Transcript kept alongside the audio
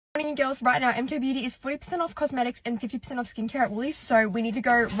You girls, right now MCoBeauty is 40% off cosmetics and 50% off skincare at Woolies, so we need to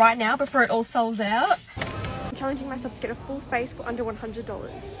go right now before it all sells out. I'm challenging myself to get a full face for under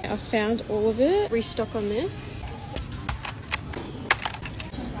 $100. I found all of it. Restock on this.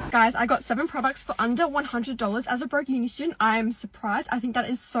 Guys, I got 7 products for under $100. As a broke uni student, I'm surprised. I think that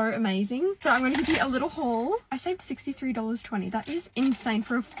is so amazing. So I'm going to give you a little haul. I saved $63.20. That is insane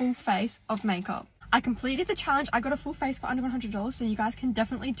for a full face of makeup. I completed the challenge. I got a full face for under $100, so you guys can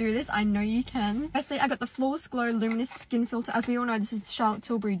definitely do this. I know you can. Firstly, I got the Flawless Glow Luminous Skin Filter. As we all know, this is the Charlotte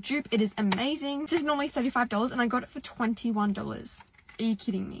Tilbury dupe. It is amazing. This is normally $35 and I got it for $21. Are you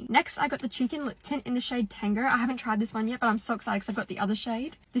kidding me? Next, I got the Chicken Lip Tint in the shade Tango. I haven't tried this one yet, but I'm so excited because I've got the other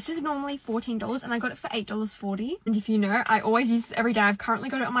shade. This is normally $14 and I got it for $8.40. And if you know, I always use this every day. I've currently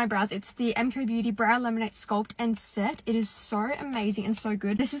got it on my brows. It's the MCoBeauty Brow Laminate Sculpt and Set. It is so amazing and so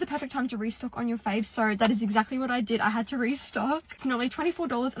good. This is the perfect time to restock on your faves, so that is exactly what I did. I had to restock. It's normally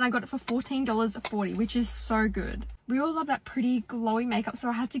 $24 and I got it for $14.40, which is so good. We all love that pretty glowy makeup, so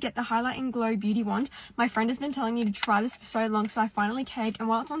I had to get the Highlight and Glow Beauty Wand. My friend has been telling me to try this for so long, so I finally caved, and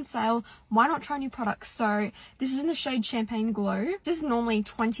while it's on sale, why not try new products? So this is in the shade Champagne Glow. This is normally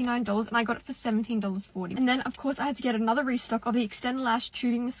 $29 and I got it for $17.40. And then of course I had to get another restock of the Extend Lash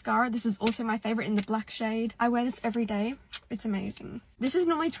Tubing Mascara. This is also my favorite in the black shade. I wear this every day. It's amazing. This is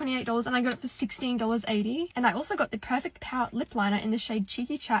normally $28 and I got it for $16.80. And I also got the Perfect Pout Lip Liner in the shade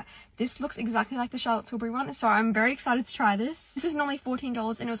Cheeky Chat. This looks exactly like the Charlotte Tilbury one, so I'm very excited to try this. This is normally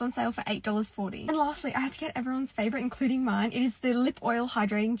 $14 and it was on sale for $8.40. And lastly, I had to get everyone's favorite, including mine. It is the Lip Oil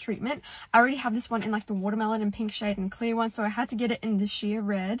Hydrating Treatment. I already have this one in like the watermelon and pink shade and clear one, so I had to get it in the sheer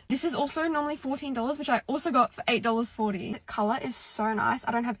red. This is also normally $14, which I also got for $8.40. The color is so nice.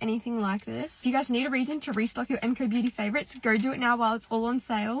 I don't have anything like this. If you guys need a reason to restock your MCoBeauty favorites, go do it now while it's all on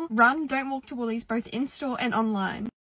sale. Run, don't walk to Woolies, both in store and online.